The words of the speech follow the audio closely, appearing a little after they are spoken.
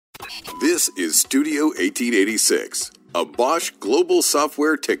This is Studio 1886, a Bosch Global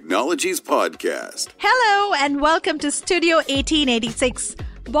Software Technologies podcast. Hello and welcome to Studio 1886,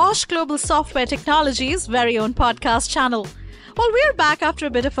 Bosch Global Software Technologies' very own podcast channel. Well, we're back after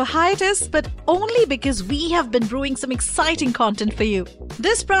a bit of a hiatus, but only because we have been brewing some exciting content for you.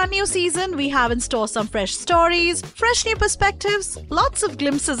 This brand new season, we have in store some fresh stories, fresh new perspectives, lots of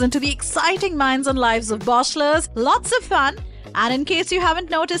glimpses into the exciting minds and lives of Boschlers, lots of fun, and in case you haven't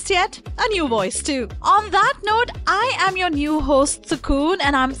noticed yet, a new voice too. On that note, I am your new host, Sukoon,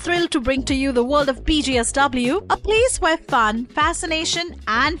 and I'm thrilled to bring to you the world of BGSW, a place where fun, fascination,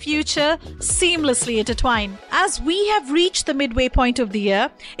 and future seamlessly intertwine. As we have reached the midway point of the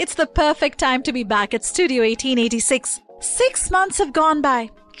year, it's the perfect time to be back at Studio 1886. 6 months have gone by.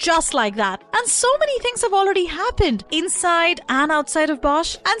 Just like that. And so many things have already happened inside and outside of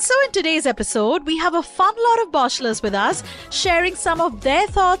Bosch. And so in today's episode, we have a fun lot of Boschlers with us, sharing some of their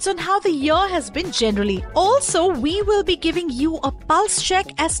thoughts on how the year has been generally. Also, we will be giving you a pulse check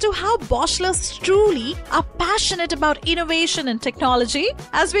as to how Boschlers truly are passionate about innovation and technology,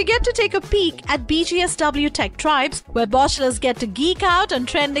 as we get to take a peek at BGSW Tech Tribes, where Boschlers get to geek out on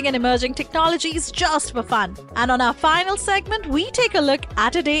trending and emerging technologies just for fun. And on our final segment, we take a look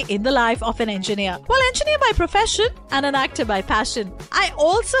at a day in the life of an engineer. Well, engineer by profession and an actor by passion. I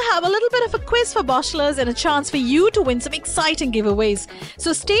also have a little bit of a quiz for Boschlers and a chance for you to win some exciting giveaways.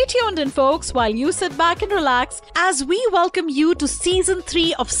 So stay tuned in, folks, while you sit back and relax as we welcome you to Season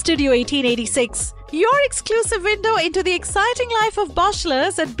 3 of Studio 1886, your exclusive window into the exciting life of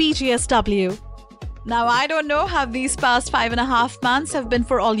Boschlers at BGSW. Now, I don't know how these past 5.5 months have been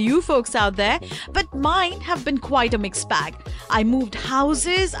for all you folks out there, but mine have been quite a mixed bag. I moved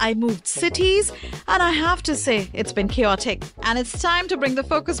houses, I moved cities, and I have to say, it's been chaotic. And it's time to bring the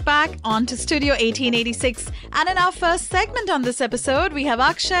focus back onto Studio 1886. And in our first segment on this episode, we have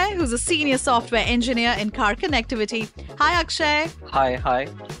Akshay, who's a senior software engineer in car connectivity. Hi, Akshay. Hi.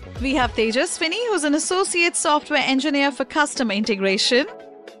 We have Tejaswini, who's an associate software engineer for customer integration.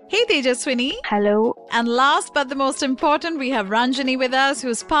 Hey Tejaswini. Hello. And last but the most important, we have Ranjani with us,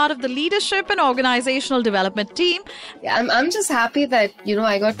 who's part of the leadership and organizational development team. Yeah, I'm just happy that,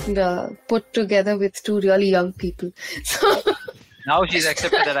 I got put together with two really young people. So Now she's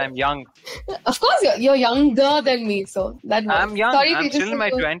accepted that I'm young. Of course, you're younger than me, so that works. I'm young. Sorry, I'm still in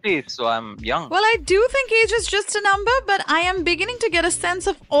my 20s, so I'm young. Well, I do think age is just a number, but I am beginning to get a sense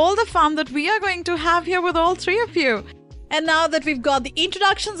of all the fun that we are going to have here with all three of you. And now that we've got the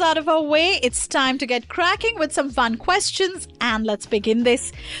introductions out of our way, it's time to get cracking with some fun questions, and let's begin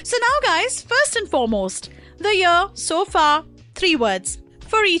this. So now, guys, first and foremost, the year so far, 3 words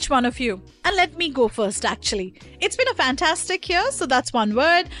for each one of you. And let me go first, actually. It's been a fantastic year, so that's 1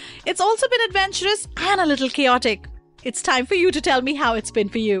 word. It's also been adventurous and a little chaotic. It's time for you to tell me how it's been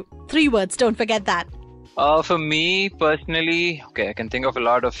for you. 3 words, don't forget that. For me, personally, I can think of a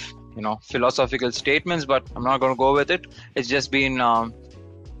lot of philosophical statements, but I'm not going to go with it. It's just been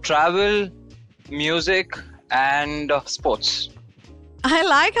travel, music, and sports. I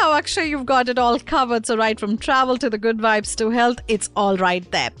like how, Akshay, you've got it all covered. So right from travel to the good vibes to health, it's all right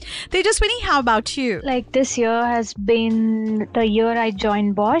there. Tejaswini, how about you? Like, this year has been the year I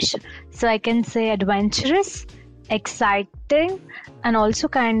joined Bosch. So I can say adventurous, exciting, and also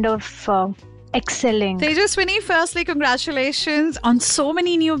kind of excelling. Tejaswini, firstly, congratulations on so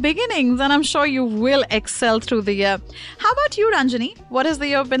many new beginnings, and I'm sure you will excel through the year. How about you, Ranjani? What has the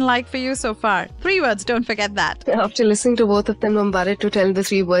year been like for you so far? 3 words, don't forget that. After listening to both of them, I'm worried to tell the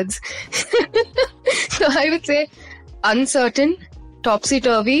 3 words. So I would say uncertain,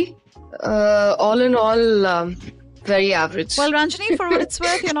 topsy-turvy, all in all, very average. Well, Ranjani, for what it's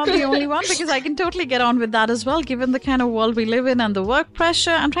worth, you're not the only one, because I can totally get on with that as well, given the kind of world we live in and the work pressure.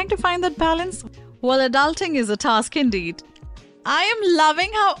 I'm trying to find that balance. Well, adulting is a task indeed. I am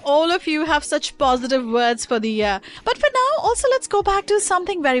loving how all of you have such positive words for the year. But for now, also let's go back to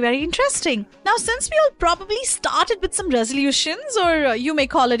something very, very interesting. Now, since we all probably started with some resolutions, or you may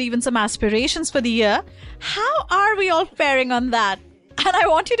call it even some aspirations for the year, how are we all faring on that? And I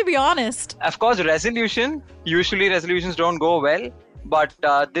want you to be honest. Of course, usually resolutions don't go well. But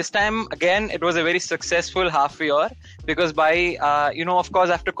this time, again, it was a very successful half year because by, of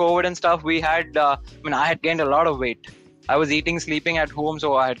course, after COVID and stuff, we had, I had gained a lot of weight. I was eating, sleeping at home,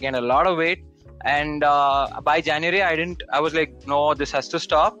 so I had gained a lot of weight. And by January, I was like, no, this has to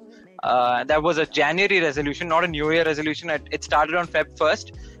stop. That was a January resolution, not a New Year resolution. It started on Feb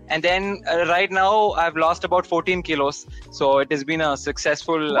 1st. And then right now I've lost about 14 kilos. So it has been a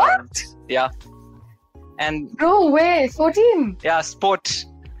successful... What? Yeah. And no way, 14? Yeah, sport.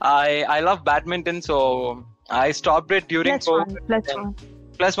 I love badminton, so I stopped it during COVID.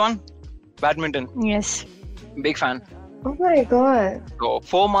 +1, badminton. Yes. Big fan. Oh my god. So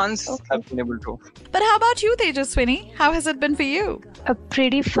 4 months Okay. I've been able to. But how about you, Tejaswini? How has it been for you?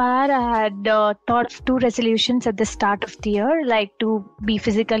 Pretty far. I had thought of 2 resolutions at the start of the year, like to be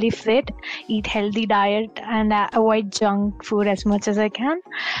physically fit, eat healthy diet, and avoid junk food as much as I can,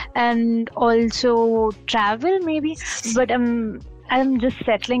 and also travel maybe. But I'm just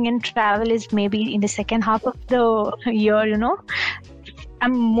settling in. Travel is maybe in the second half of the year.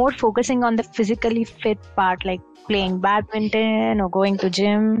 I'm more focusing on the physically fit part, like playing badminton or going to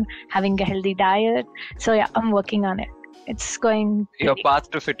gym, having a healthy diet. So yeah, I'm working on it. It's going. Your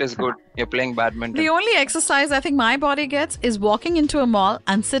path to fit is good. You're playing badminton. The only exercise I think my body gets is walking into a mall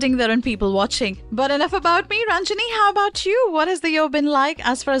and sitting there and people watching. But enough about me. Ranjini, how about you? What has the year been like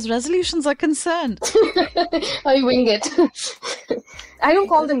as far as resolutions are concerned? I wing it. I don't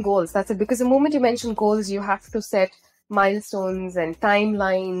call them goals. That's it. Because the moment you mention goals, you have to set milestones and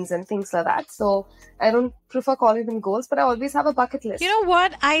timelines and things like that. So I don't prefer calling them goals, but I always have a bucket list. You know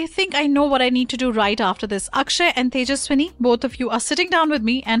what? I think I know what I need to do right after this. Akshay and Tejaswini, both of you are sitting down with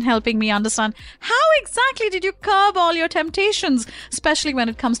me and helping me understand how exactly did you curb all your temptations, especially when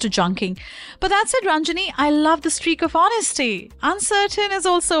it comes to junking. But that's it, Ranjini. I love the streak of honesty. Uncertain is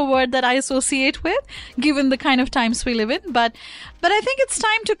also a word that I associate with, given the kind of times we live in. But I think it's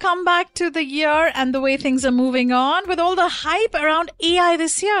time to come back to the year and the way things are moving on with all the hype around AI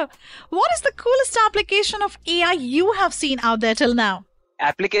this year. What is the coolest application of AI you have seen out there till now?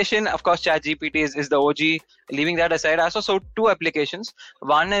 Application, of course, ChatGPT is the OG. Leaving that aside, I also saw 2 applications.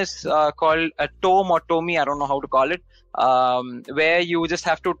 One is called Tome or Tomi, I don't know how to call it, where you just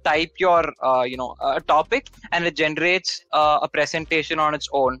have to type your a topic and it generates a presentation on its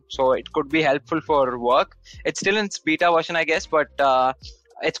own. So it could be helpful for work. It's still in its beta version, I guess, but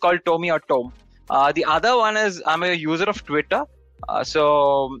it's called Tomi or Tome. The other one is, I'm a user of Twitter.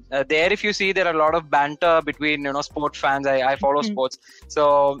 So there, if you see, there are a lot of banter between sport fans. I follow sports.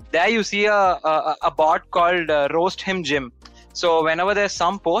 So there you see a bot called Roast Him Jim. So whenever there's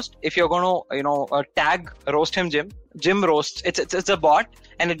some post, if you're going to tag Roast Him Jim roasts. It's a bot,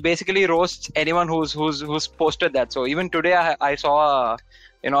 and it basically roasts anyone who's posted that. So even today I saw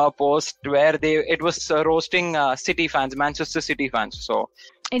a post where it was roasting City fans, Manchester City fans. So.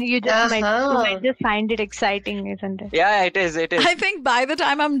 And you might just find it exciting, isn't it? Yeah, it is. I think by the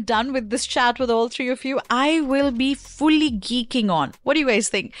time I'm done with this chat with all 3 of you, I will be fully geeking on. What do you guys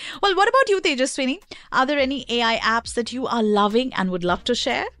think? Well, what about you, Tejaswini? Are there any AI apps that you are loving and would love to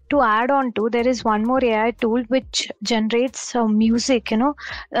share? To add on to, there is one more AI tool which generates music,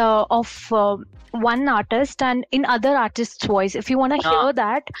 of one artist and in other artist's voice. If you want to hear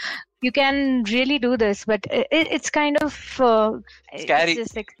that, you can really do this, but it's kind of scary. It's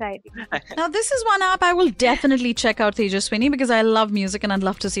just exciting. Now, this is one app I will definitely check out, Tejaswini, because I love music and I'd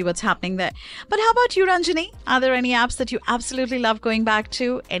love to see what's happening there. But how about you, Ranjini? Are there any apps that you absolutely love going back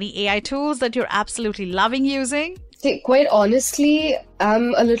to? Any AI tools that you're absolutely loving using? See, quite honestly,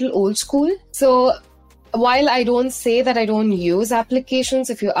 I'm a little old school. So while I don't say that I don't use applications,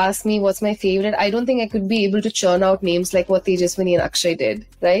 if you ask me what's my favorite, I don't think I could be able to churn out names like what Tejaswini and Akshay did,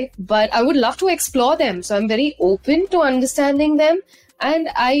 right? But I would love to explore them. So I'm very open to understanding them. And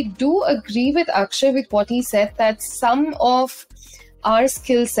I do agree with Akshay with what he said, that some of our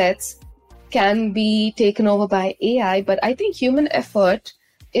skill sets can be taken over by AI. But I think human effort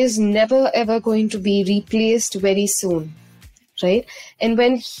is never ever going to be replaced very soon. Right? And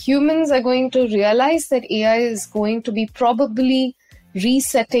when humans are going to realize that AI is going to be probably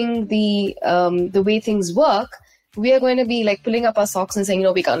resetting the way things work, we are going to be like pulling up our socks and saying,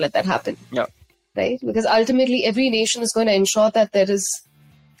 no, we can't let that happen. Yeah. Right? Because ultimately every nation is going to ensure that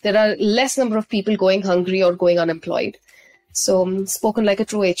there are less number of people going hungry or going unemployed. So spoken like a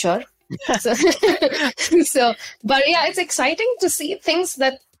true HR. But yeah, it's exciting to see things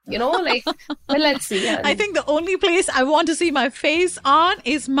that, well, let's see. Yeah. I think the only place I want to see my face on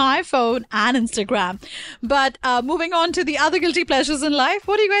is my phone and Instagram. But moving on to the other guilty pleasures in life,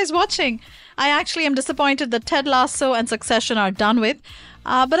 what are you guys watching? I actually am disappointed that Ted Lasso and Succession are done with.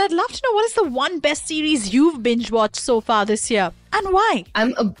 But I'd love to know, what is the one best series you've binge watched so far this year and why?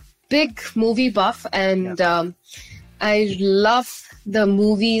 I'm a big movie buff, and I love the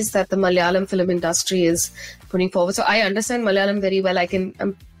movies that the Malayalam film industry is putting forward. So I understand Malayalam very well.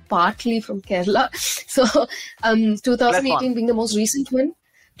 I'm partly from Kerala. So 2018 being the most recent one.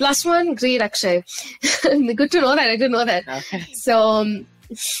 +1, great, Akshay. Good to know that. I didn't know that. Okay. So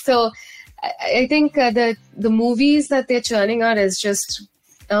I think the movies that they're churning out is just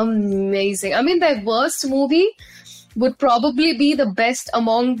amazing. I mean, their worst movie would probably be the best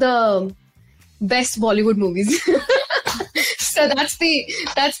among the best Bollywood movies. So So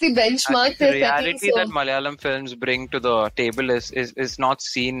that's the benchmark. The reality that Malayalam films bring to the table is not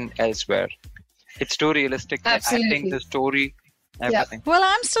seen elsewhere. It's too realistic. Absolutely. The acting, the story, everything. Well,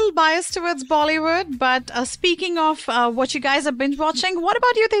 I'm still biased towards Bollywood, but speaking of what you guys have binge watching, what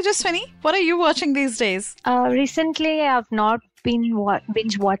about you, Tejaswini? What are you watching these days? Recently, I've not been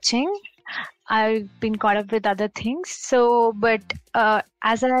binge watching. I've been caught up with other things. So, but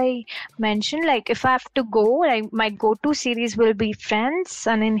as I mentioned, like if I have to go, like my go-to series will be Friends,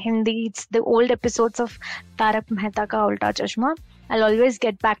 and in Hindi, it's the old episodes of Tarak Mehta Ka Ulta Chashma. I'll always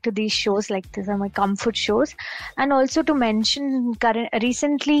get back to these shows, like these are my comfort shows. And also to mention,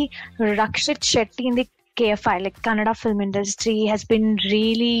 recently Rakshit Shetty in the KFI, like Kannada film industry, has been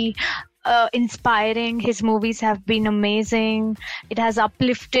really inspiring. His movies have been amazing. It has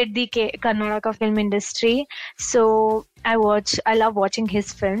uplifted the Karnataka film industry. So I love watching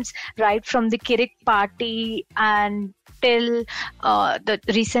his films, right from the Kirik Party and till the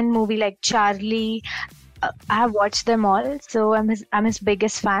recent movie like Charlie. I have watched them all, so I'm his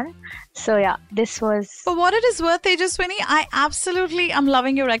biggest fan. So yeah, this was. For what it is worth, Tejaswini, I absolutely am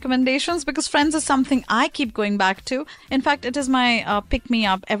loving your recommendations because Friends is something I keep going back to. In fact, it is my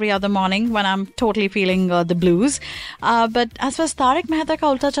pick-me-up every other morning when I'm totally feeling the blues. But as far as Tarak Mehta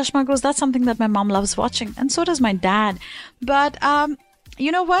Ka Ulta Chashma goes, that's something that my mom loves watching, and so does my dad. But you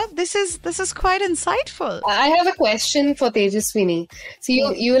know what? This is quite insightful. I have a question for Tejaswini. So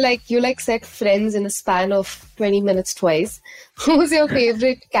you like set Friends in a span of 20 minutes twice. Who's your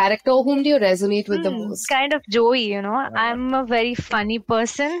favorite character? Whom do you resonate with the most? Kind of Joey, I'm a very funny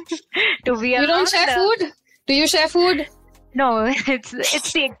person to be around. You don't share food? Do you share food? No, it's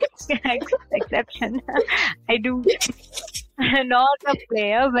the exception. I do. Not a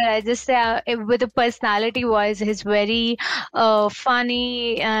player, but I just say with a personality wise, he's very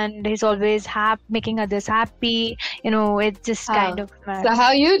funny and he's always making others happy. It's just kind of. So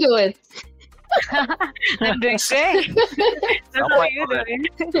how you doing? I'm doing great. How are you doing?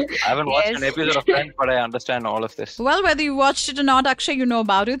 I haven't watched an episode of Friends, but I understand all of this. Well, whether you watched it or not, Akshay, you know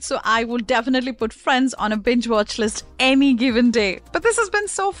about it. So I will definitely put Friends on a binge watch list any given day. But this has been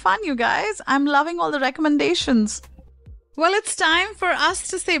so fun, you guys. I'm loving all the recommendations. Well, it's time for us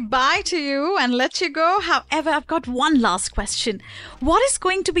to say bye to you and let you go. However, I've got one last question. What is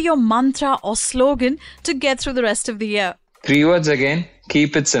going to be your mantra or slogan to get through the rest of the year? 3 words again.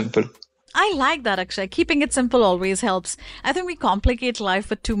 Keep it simple. I like that, Akshay. Keeping it simple always helps. I think we complicate life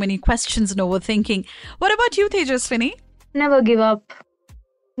with too many questions and overthinking. What about you, Tejaswini? Never give up.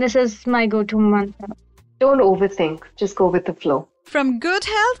 This is my go-to mantra. Don't overthink. Just go with the flow. From good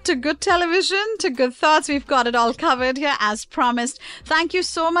health to good television to good thoughts, we've got it all covered here as promised. Thank you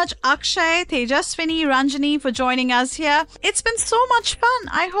so much, Akshay, Tejaswini, Ranjani, for joining us here. It's been so much fun.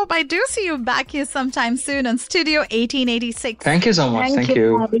 I hope I do see you back here sometime soon on Studio 1886. Thank you so much. Thank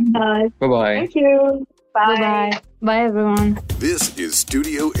you. Bye-bye. Thank you. Bye-bye. Bye, everyone. This is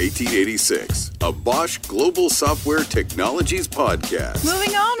Studio 1886, a Bosch Global Software Technologies podcast.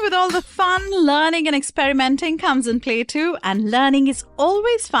 Moving on with all the fun, learning and experimenting comes in play too. And learning is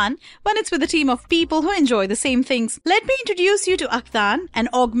always fun when it's with a team of people who enjoy the same things. Let me introduce you to Akhtan, an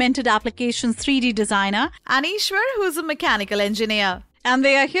augmented applications 3D designer, and Ishwar, who's a mechanical engineer. And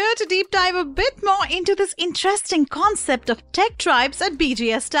they are here to deep dive a bit more into this interesting concept of tech tribes at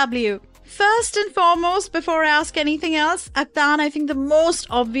BGSW. First and foremost, before I ask anything else, Akhtan, I think the most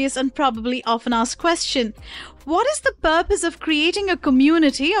obvious and probably often asked question. What is the purpose of creating a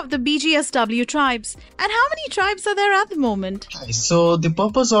community of the BGSW tribes? And how many tribes are there at the moment? So the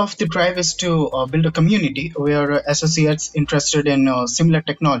purpose of the tribe is to build a community where associates interested in similar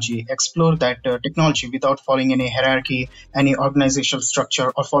technology explore that technology without following any hierarchy, any organizational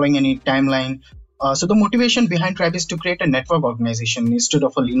structure, or following any timeline. So the motivation behind tribe is to create a network organization instead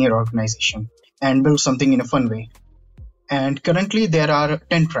of a linear organization and build something in a fun way. And currently there are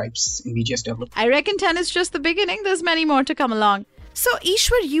 10 tribes in BGSW. I reckon 10 is just the beginning. There's many more to come along. So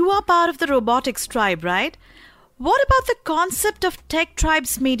Ishwar, you are part of the robotics tribe, right? What about the concept of tech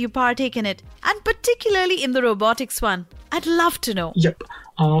tribes made you partake in it? And particularly in the robotics one? I'd love to know. Yep.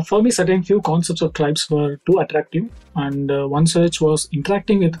 For me, certain few concepts of tribes were too attractive, and one such was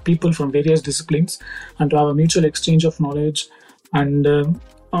interacting with people from various disciplines and to have a mutual exchange of knowledge. And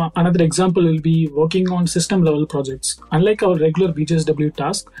another example will be working on system level projects. Unlike our regular BGSW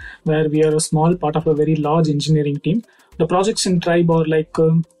task, where we are a small part of a very large engineering team, the projects in tribe are like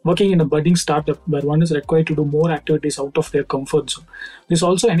working in a budding startup where one is required to do more activities out of their comfort zone. This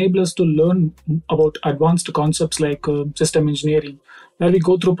also enables us to learn about advanced concepts like system engineering, where we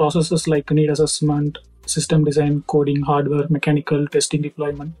go through processes like need assessment, system design, coding, hardware, mechanical, testing,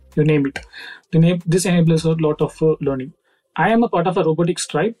 deployment, you name it. This enables a lot of learning. I am a part of a robotics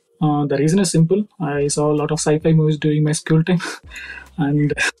tribe. The reason is simple. I saw a lot of sci-fi movies during my school time.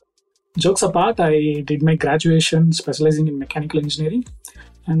 And jokes apart, I did my graduation specializing in mechanical engineering.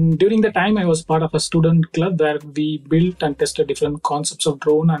 And during the time, I was part of a student club where we built and tested different concepts of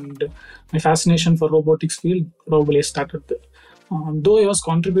drone, and my fascination for robotics field probably started there. Though I was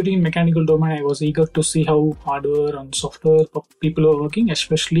contributing in mechanical domain, I was eager to see how hardware and software people are working,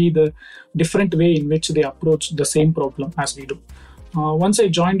 especially the different way in which they approach the same problem as we do. Once I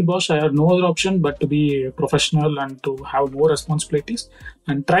joined Bosch, I had no other option but to be a professional and to have more responsibilities.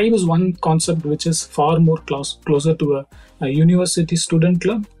 And Tribe is one concept which is far more closer to a university student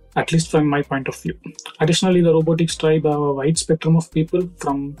club, at least from my point of view. Additionally, the robotics tribe have a wide spectrum of people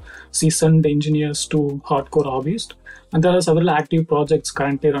from seasoned engineers to hardcore hobbyists. And there are several active projects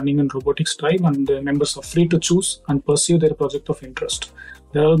currently running in robotics tribe, and the members are free to choose and pursue their project of interest.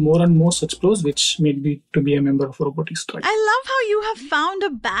 There are more and more such pros which made me to be a member of robotics tribe. I love how you have found a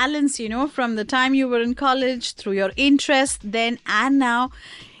balance, from the time you were in college, through your interest then and now.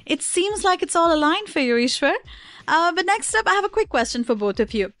 It seems like it's all aligned for you, Ishwar. But next up, I have a quick question for both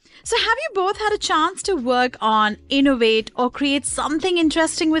of you. So have you both had a chance to work on, innovate, or create something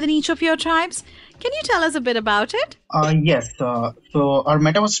interesting within each of your tribes? Can you tell us a bit about it? Yes. So our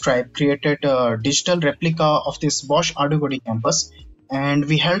Metaverse tribe created a digital replica of this Bosch Ardugodi campus. And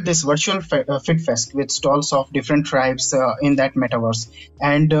we held this virtual Fit Fest with stalls of different tribes in that metaverse.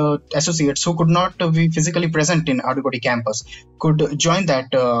 And associates who could not be physically present in Ardugodi campus could join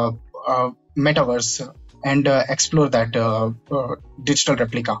that metaverse and explore that digital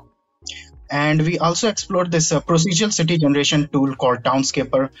replica. And we also explored this procedural city generation tool called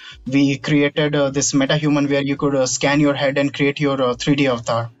Townscaper. We created this MetaHuman where you could scan your head and create your 3D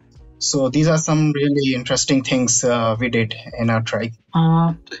avatar. So these are some really interesting things we did in our tribe.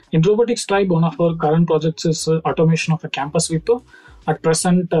 In robotics tribe, one of our current projects is automation of a campus sweeper. At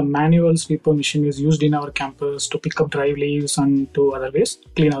present, a manual sweeper machine is used in our campus to pick up dry leaves and to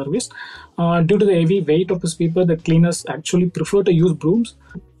clean other waste. Due to the heavy weight of the sweeper, the cleaners actually prefer to use brooms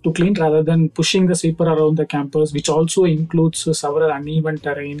to clean rather than pushing the sweeper around the campus, which also includes several uneven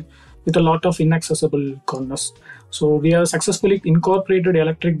terrain with a lot of inaccessible corners. So we have successfully incorporated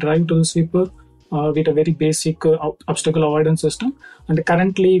electric drive to the sweeper with a very basic obstacle avoidance system. And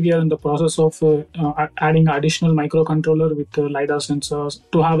currently we are in the process of adding additional microcontroller with LiDAR sensors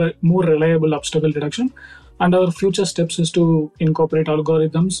to have a more reliable obstacle detection. And our future steps is to incorporate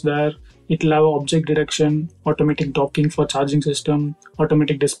algorithms where it will have object detection, automatic docking for charging system,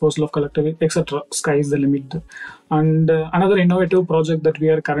 automatic disposal of collector, etc. Sky is the limit. And another innovative project that we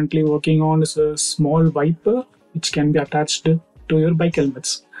are currently working on is a small wiper which can be attached to your bike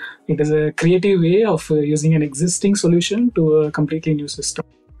helmets. It is a creative way of using an existing solution to a completely new system.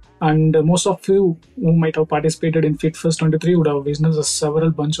 And most of you who might have participated in FitFest 23 would have witnessed several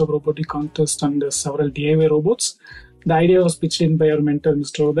bunch of robotic contests and several DIY robots. The idea was pitched in by our mentor,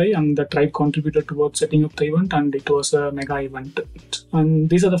 Mr. Uday, and the tribe contributed towards setting up the event, and it was a mega event. And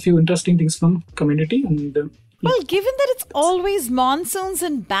these are the few interesting things from community. And well, given that it's always monsoons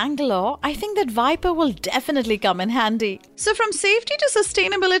in Bangalore, I think that Viper will definitely come in handy. So from safety to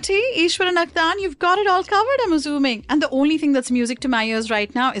sustainability, Ishwar and Akhtan, you've got it all covered, I'm assuming. And the only thing that's music to my ears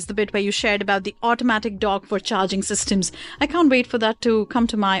right now is the bit where you shared about the automatic dock for charging systems. I can't wait for that to come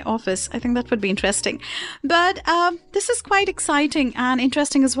to my office. I think that would be interesting. But this is quite exciting and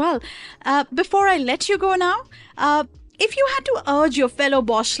interesting as well. Before I let you go now, if you had to urge your fellow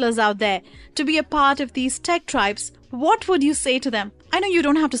Boschlers out there to be a part of these tech tribes, what would you say to them? I know you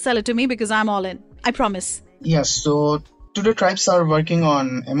don't have to sell it to me because I'm all in. I promise. Yes, so today tribes are working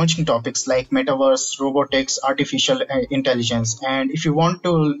on emerging topics like metaverse, robotics, artificial intelligence. And if you want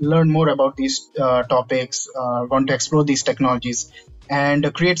to learn more about these topics, want to explore these technologies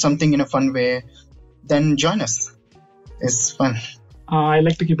and create something in a fun way, then join us. It's fun. I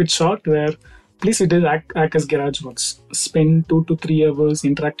like to keep it short where please it is act as garage works. Spend 2 to 3 hours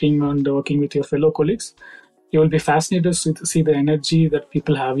interacting and working with your fellow colleagues. You will be fascinated to see the energy that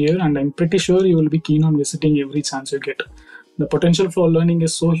people have here, and I'm pretty sure you will be keen on visiting every chance you get. The potential for learning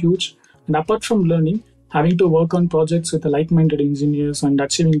is so huge, and apart from learning, having to work on projects with like-minded engineers and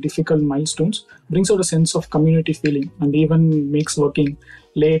achieving difficult milestones brings out a sense of community feeling and even makes working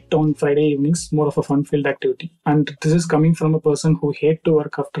late on Friday evenings more of a fun-filled activity. And this is coming from a person who hates to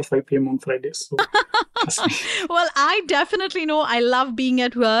work after 5 p.m. on Fridays. So, well, I definitely know I love being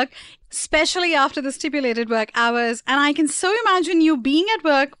at work, especially after the stipulated work hours. And I can so imagine you being at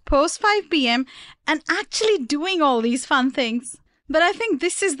work post 5 p.m. and actually doing all these fun things. But I think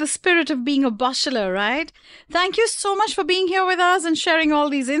this is the spirit of being a Bosheler, right? Thank you so much for being here with us and sharing all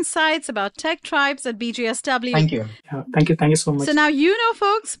these insights about tech tribes at BGSW. Thank you. Yeah, thank you so much. So now you know,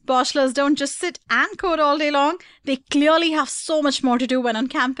 folks, Boshelers don't just sit and code all day long. They clearly have so much more to do when on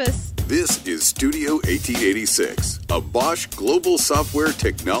campus. This is Studio 1886, a Bosch Global Software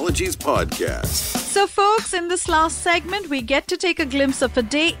Technologies podcast. So, folks, in this last segment, we get to take a glimpse of a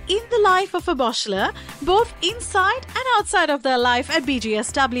day in the life of a Bosheler, both inside and outside of their life at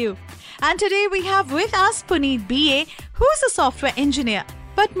BGSW. And today we have with us Puneet BA, who's a software engineer.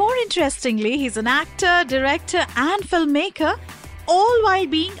 But more interestingly, he's an actor, director, and filmmaker, all while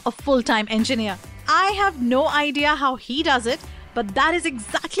being a full-time engineer. I have no idea how he does it, but that is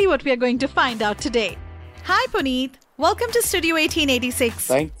exactly what we are going to find out today. Hi, Puneet. Welcome to Studio 1886.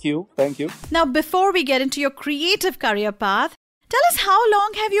 Thank you. Now, before we get into your creative career path, tell us how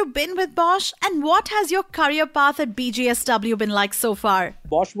long have you been with Bosch and what has your career path at BGSW been like so far?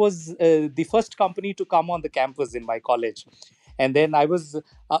 Bosch was the first company to come on the campus in my college. And then I was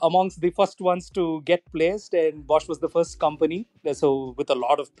amongst the first ones to get placed, and Bosch was the first company. So with a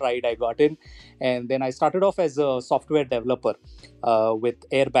lot of pride, I got in. And then I started off as a software developer with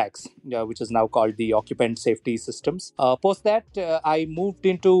airbags, which is now called the Occupant Safety Systems. Post that, I moved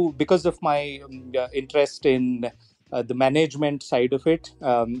into, because of my interest in the management side of it,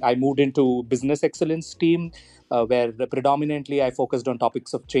 I moved into business excellence team, where predominantly I focused on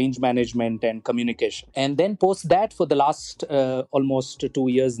topics of change management and communication. And then post that, for the last almost 2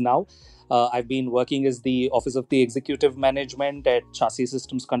 years now, I've been working as the Office of the Executive Management at Chassis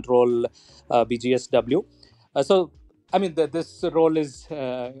Systems Control, BGSW. This role is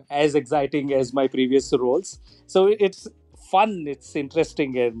as exciting as my previous roles. So it's fun, it's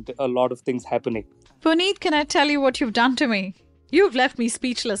interesting, and a lot of things happening. Puneet, can I tell you what you've done to me? You've left me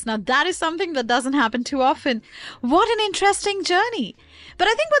speechless. Now, that is something that doesn't happen too often. What an interesting journey. But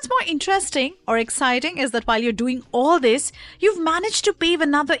I think what's more interesting or exciting is that while you're doing all this, you've managed to pave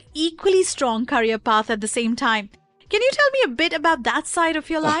another equally strong career path at the same time. Can you tell me a bit about that side of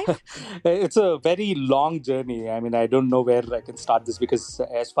your life? It's a very long journey. I mean, I don't know where I can start this, because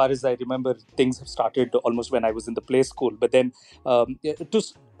as far as I remember, things have started almost when I was in the play school. But then to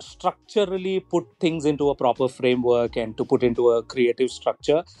structurally put things into a proper framework and to put into a creative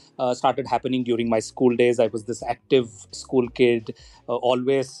structure started happening during my school days. I was this active school kid,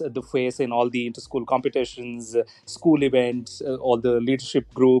 always the face in all the inter-school competitions, school events, all the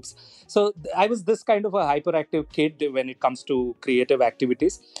leadership groups. So I was this kind of a hyperactive kid when it comes to creative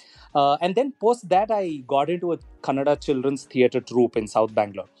activities. And then post that, I got into a Kannada children's theatre troupe in South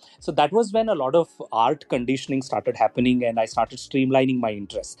Bangalore. So that was when a lot of art conditioning started happening, and I started streamlining my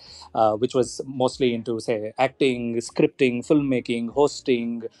interests, which was mostly into, say, acting, scripting, filmmaking,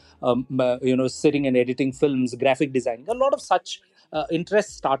 hosting, sitting and editing films, graphic design. A lot of such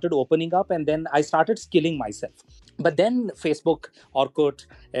interests started opening up, and then I started skilling myself. But then Facebook, Orkut,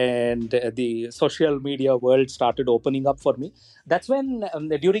 and the social media world started opening up for me. That's when,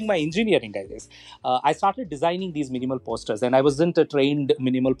 during my engineering, I started designing these minimal posters. And I wasn't a trained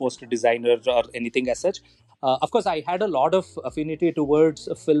minimal poster designer or anything as such. Of course, I had a lot of affinity towards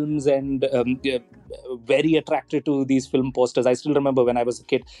films and very attracted to these film posters. I still remember when I was a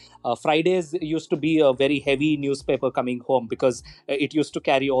kid, Fridays used to be a very heavy newspaper coming home, because it used to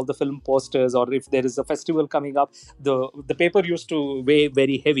carry all the film posters, or if there is a festival coming up, the paper used to weigh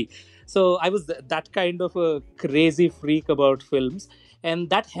very heavy. So I was that kind of a crazy freak about films.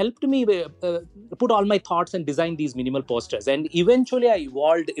 And that helped me put all my thoughts and design these minimal posters. And eventually I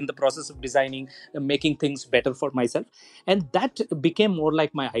evolved in the process of designing, making things better for myself. And that became more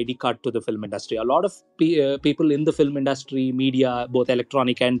like my ID card to the film industry. A lot of people in the film industry, media, both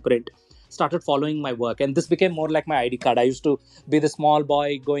electronic and print, started following my work. And this became more like my ID card. I used to be the small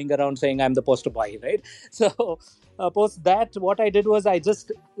boy going around saying I'm the poster boy, right? So post that, what I did was I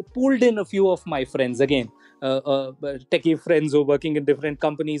just pulled in a few of my friends again. Techie friends who were working in different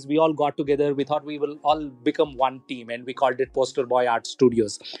companies. We all got together. We thought we will all become one team, and we called it Poster Boy Art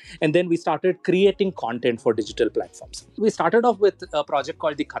Studios. And then we started creating content for digital platforms. We started off with a project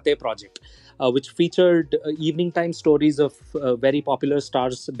called the Khate Project, which featured evening time stories of very popular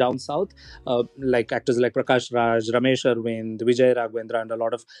stars down south, like actors like Prakash Raj, Ramesh Arvind, Vijay Raghavendra, and a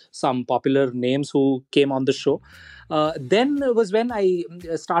lot of some popular names who came on the show. Then was when I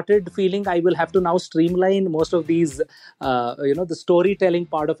started feeling I will have to now streamline most of these, the storytelling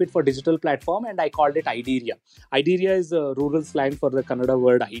part of it for digital platform, and I called it Ideria. Ideria is a rural slang for the Kannada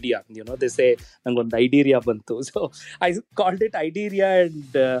word idea. They say, "Nangondu idea bantu." So I called it Ideria,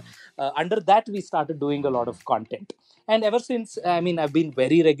 and under that we started doing a lot of content. And ever since, I've been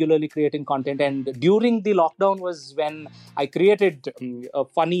very regularly creating content. And during the lockdown was when I created a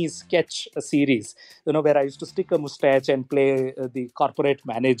funny sketch series, where I used to stick a mustache and play the corporate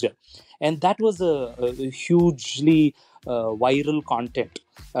manager. And that was a hugely viral content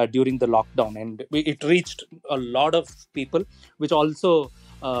during the lockdown. And it reached a lot of people, which also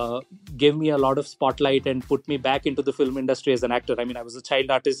gave me a lot of spotlight and put me back into the film industry as an actor. I was a child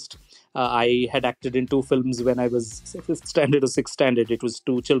artist. I had acted in 2 films when I was 5th standard or 6th standard. It was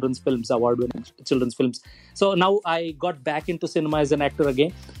 2 children's films, award-winning children's films. So now I got back into cinema as an actor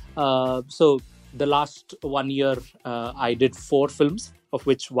again. So the last 1 year, I did 4 films, of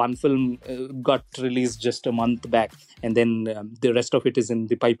which 1 film got released just a month back. And then the rest of it is in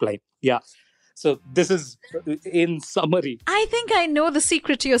the pipeline. Yeah. So this is in summary. I think I know the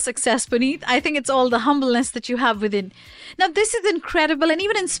secret to your success, Puneet. I think it's all the humbleness that you have within. Now, this is incredible and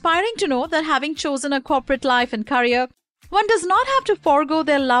even inspiring to know that having chosen a corporate life and career, one does not have to forego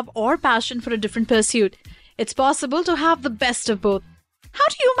their love or passion for a different pursuit. It's possible to have the best of both. How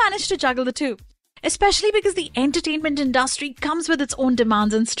do you manage to juggle the two? Especially because the entertainment industry comes with its own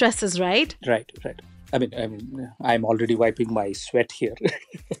demands and stresses, right? Right. I'm already wiping my sweat here.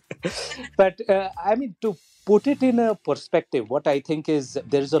 But to put it in a perspective, what I think is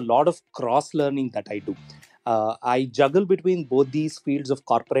there is a lot of cross-learning that I do. I juggle between both these fields of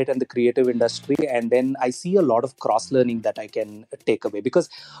corporate and the creative industry, and then I see a lot of cross-learning that I can take away, because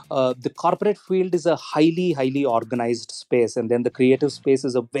the corporate field is a highly, highly organized space, and then the creative space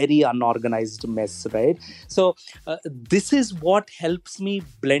is a very unorganized mess, right? So this is what helps me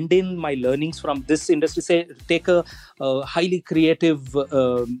blend in my learnings from this industry. Say, take a highly creative,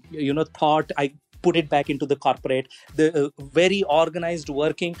 thought. I put it back into the corporate, the very organized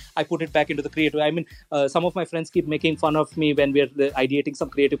working, I put it back into the creative. Some of my friends keep making fun of me when we're ideating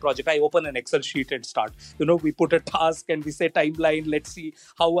some creative project. I open an Excel sheet and start, we put a task and we say timeline, let's see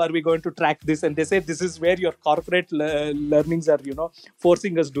how are we going to track this, and they say this is where your corporate learnings are,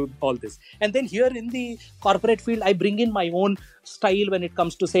 forcing us to do all this. And then here in the corporate field, I bring in my own style when it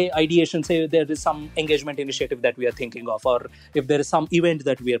comes to, say, ideation. Say there is some engagement initiative that we are thinking of, or if there is some event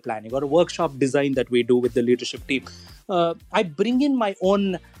that we are planning, or a workshop design that we do with the leadership team. I bring in my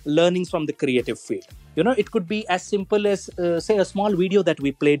own learnings from the creative field. It could be as simple as, say, a small video that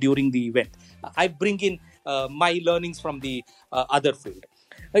we play during the event. I bring in my learnings from the other field.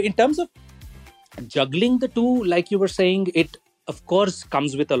 In terms of juggling the two, like you were saying, it of course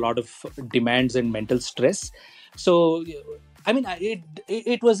comes with a lot of demands and mental stress. So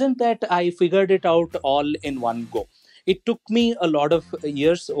it wasn't that I figured it out all in one go. It took me a lot of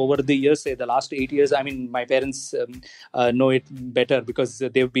years, over the years, say the last 8 years. My parents know it better because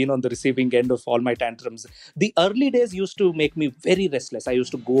they've been on the receiving end of all my tantrums. The early days used to make me very restless. I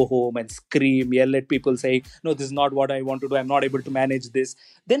used to go home and scream, yell at people saying, no, this is not what I want to do. I'm not able to manage this.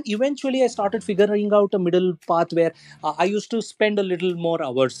 Then eventually I started figuring out a middle path where I used to spend a little more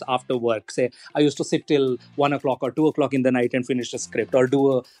hours after work. Say, I used to sit till 1 o'clock or 2 o'clock in the night and finish a script or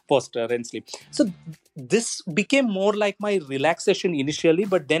do a poster and sleep. So this became more like my relaxation initially,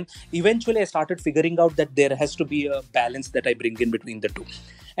 but then eventually I started figuring out that there has to be a balance that I bring in between the two.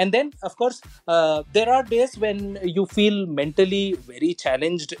 And then, of course, there are days when you feel mentally very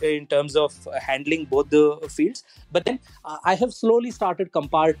challenged in terms of handling both the fields. But then I have slowly started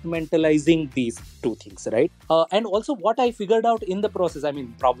compartmentalizing these two things, right? And also what I figured out in the process,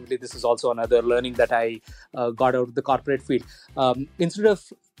 probably this is also another learning that I got out of the corporate field. Instead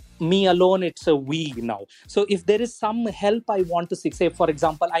of me alone, it's a we now. So if there is some help I want to seek, say for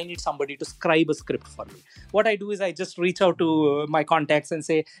example, I need somebody to scribe a script for me. What I do is I just reach out to my contacts and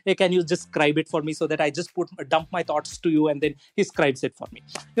say, hey, can you just scribe it for me, so that I just dump my thoughts to you and then he scribes it for me.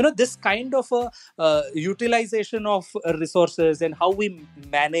 This kind of a utilization of resources and how we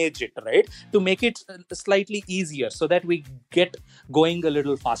manage it, right, to make it slightly easier so that we get going a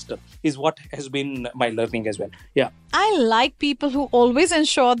little faster is what has been my learning as well. Yeah. I like people who always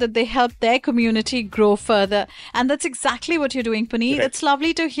ensure that they help their community grow further. And that's exactly what you're doing, Puneet. Right. It's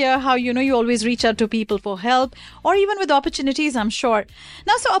lovely to hear how, you always reach out to people for help or even with opportunities, I'm sure.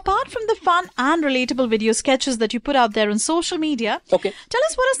 Now, so apart from the fun and relatable video sketches that you put out there on social media, okay, tell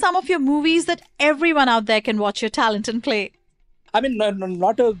us what are some of your movies that everyone out there can watch your talent and play?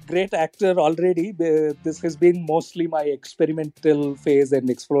 Not a great actor already. This has been mostly my experimental phase and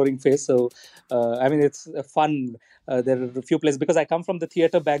exploring phase. So, it's fun. There are a few places, because I come from the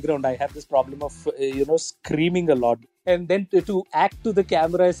theater background. I have this problem of, screaming a lot. And then to act to the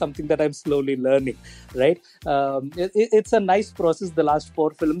camera is something that I'm slowly learning, right? It's a nice process. The last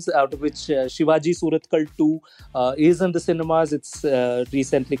 4 films, out of which Shivaji Suratkal 2 is in the cinemas. It's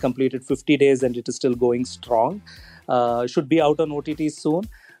recently completed 50 days and it is still going strong. should be out on OTT soon.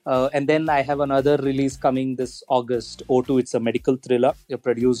 And then I have another release coming this August, O2. It's a medical thriller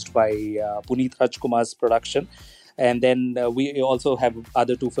produced by Puneet Rajkumar's production. And then we also have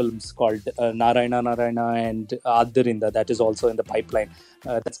other 2 films called Narayana and Addarinda that is also in the pipeline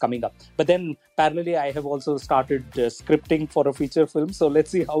that's coming up. But then parallelly, I have also started scripting for a feature film. So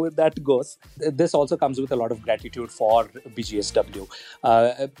let's see how that goes. This also comes with a lot of gratitude for BGSW.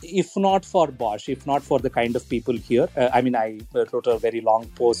 If not for Bosch, if not for the kind of people here, I wrote a very long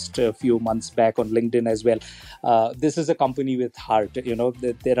post a few months back on LinkedIn as well. This is a company with heart.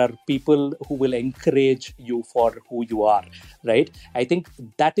 There are people who will encourage you for who you are, right? I think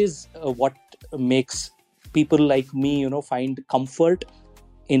that is what makes people like me, find comfort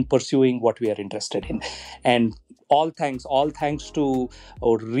in pursuing what we are interested in. And all thanks to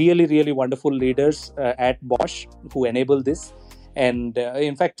really, really wonderful leaders at Bosch who enable this. And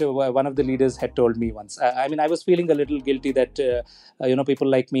in fact, one of the leaders had told me once, I was feeling a little guilty that, people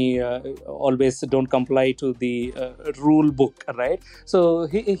like me always don't comply to the rule book, right? So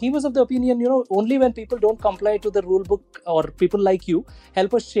he was of the opinion, only when people don't comply to the rule book or people like you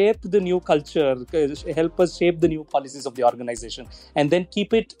help us shape the new culture, help us shape the new policies of the organization, and then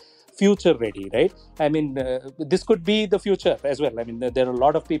keep it future ready, right? This could be the future as well. There are a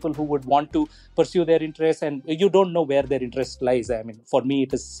lot of people who would want to pursue their interests, and you don't know where their interest lies. For me,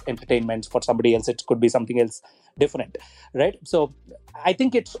 it is entertainment. For somebody else, it could be something else different, right? So I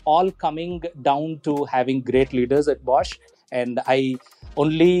think it's all coming down to having great leaders at Bosch, and I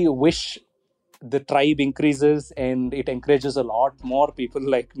only wish the tribe increases and it encourages a lot more people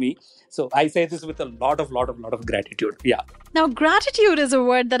like me. So I say this with a lot of gratitude. Yeah. Now, gratitude is a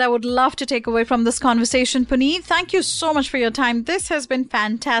word that I would love to take away from this conversation, Puneet. Thank you so much for your time. This has been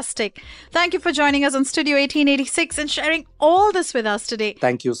fantastic. Thank you for joining us on Studio 1886 and sharing all this with us today.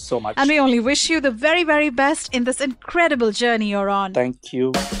 Thank you so much. And we only wish you the very, very best in this incredible journey you're on. Thank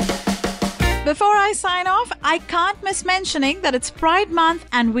you. Before I sign off, I can't miss mentioning that it's Pride Month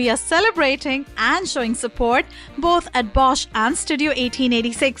and we are celebrating and showing support both at Bosch and Studio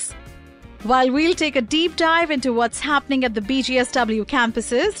 1886. While we'll take a deep dive into what's happening at the BGSW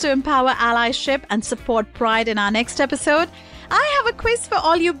campuses to empower allyship and support Pride in our next episode, I have a quiz for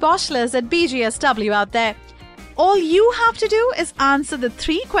all you Boschlers at BGSW out there. All you have to do is answer the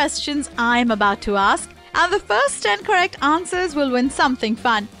 3 questions I'm about to ask, and the first 10 correct answers will win something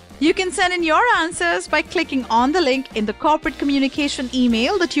fun. You can send in your answers by clicking on the link in the corporate communication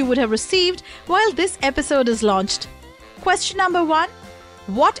email that you would have received while this episode is launched. Question number 1.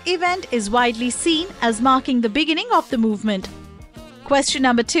 What event is widely seen as marking the beginning of the movement? Question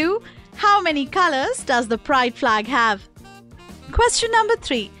number 2. How many colors does the Pride flag have? Question number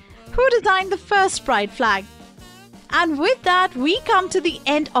 3. Who designed the first Pride flag? And with that, we come to the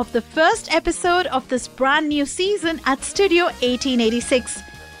end of the first episode of this brand new season at Studio 1886.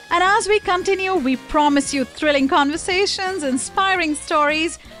 And as we continue, we promise you thrilling conversations, inspiring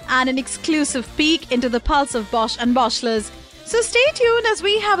stories, and an exclusive peek into the pulse of Bosch and Boschlers. So stay tuned as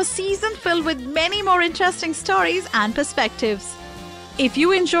we have a season filled with many more interesting stories and perspectives. If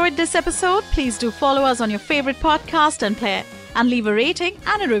you enjoyed this episode, please do follow us on your favorite podcast and player, and leave a rating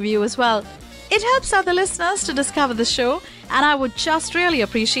and a review as well. It helps other listeners to discover the show, and I would just really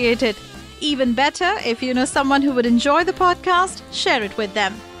appreciate it. Even better, if you know someone who would enjoy the podcast, share it with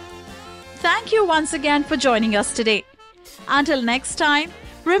them. Thank you once again for joining us today. Until next time,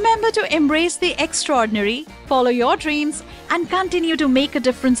 remember to embrace the extraordinary, follow your dreams, and continue to make a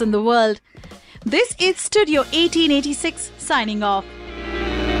difference in the world. This is Studio 1886 signing off.